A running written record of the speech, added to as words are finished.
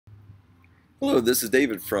Hello, this is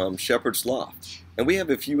David from Shepherds Loft, and we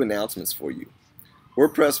have a few announcements for you.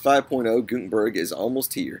 WordPress 5.0 Gutenberg is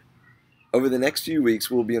almost here. Over the next few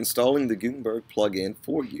weeks, we'll be installing the Gutenberg plugin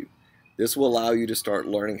for you. This will allow you to start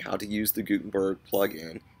learning how to use the Gutenberg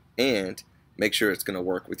plugin and make sure it's going to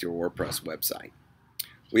work with your WordPress website.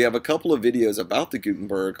 We have a couple of videos about the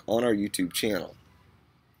Gutenberg on our YouTube channel.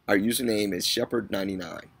 Our username is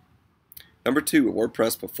Shepherd99. Number 2,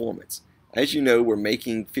 WordPress Performance. As you know, we're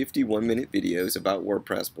making 51-minute videos about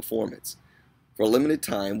WordPress Performance. For a limited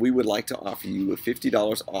time, we would like to offer you a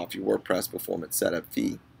 $50 off your WordPress Performance setup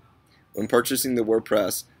fee. When purchasing the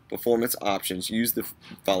WordPress Performance options, use the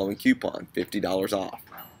following coupon, $50 off.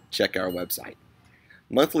 Check our website.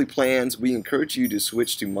 Monthly plans, we encourage you to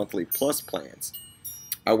switch to monthly plus plans.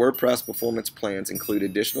 Our WordPress Performance plans include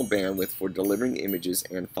additional bandwidth for delivering images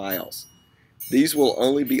and files. These will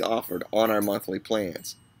only be offered on our monthly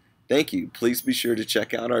plans. Thank you. Please be sure to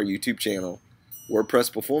check out our YouTube channel,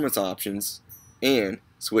 WordPress Performance options, and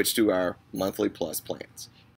switch to our monthly plus plans.